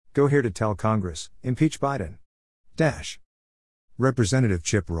Go here to tell Congress, impeach Biden. Dash. Representative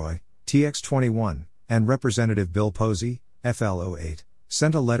Chip Roy, TX21, and Representative Bill Posey, FL08,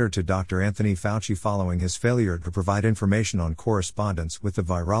 sent a letter to Dr. Anthony Fauci following his failure to provide information on correspondence with the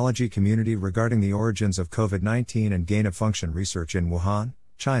virology community regarding the origins of COVID-19 and gain-of-function research in Wuhan,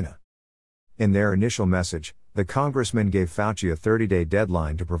 China. In their initial message, the congressman gave Fauci a 30-day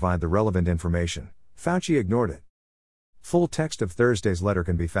deadline to provide the relevant information. Fauci ignored it. Full text of Thursday's letter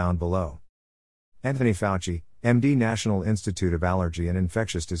can be found below. Anthony Fauci, MD, National Institute of Allergy and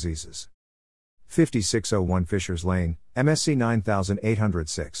Infectious Diseases. 5601 Fishers Lane, MSC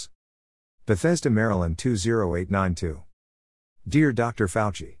 9806. Bethesda, Maryland 20892. Dear Dr.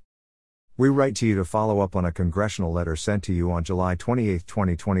 Fauci, we write to you to follow up on a congressional letter sent to you on July 28,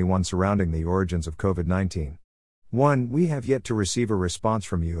 2021 surrounding the origins of COVID-19. 1. We have yet to receive a response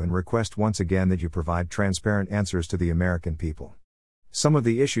from you and request once again that you provide transparent answers to the American people. Some of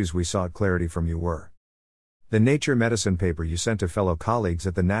the issues we sought clarity from you were: the Nature Medicine paper you sent to fellow colleagues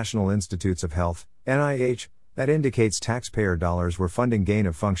at the National Institutes of Health, NIH, that indicates taxpayer dollars were funding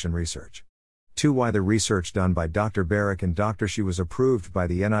gain-of-function research. 2. Why the research done by Dr. Barrick and Dr. Shi was approved by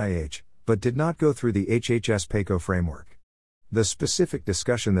the NIH, but did not go through the HHS PACO framework. The specific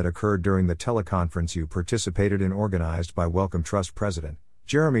discussion that occurred during the teleconference you participated in, organized by Wellcome Trust President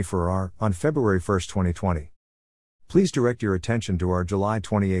Jeremy Farrar, on February 1, 2020. Please direct your attention to our July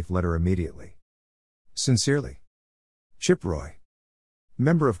 28 letter immediately. Sincerely, Chip Roy,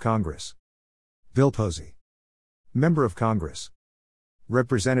 Member of Congress. Bill Posey, Member of Congress.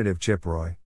 Representative Chip Roy,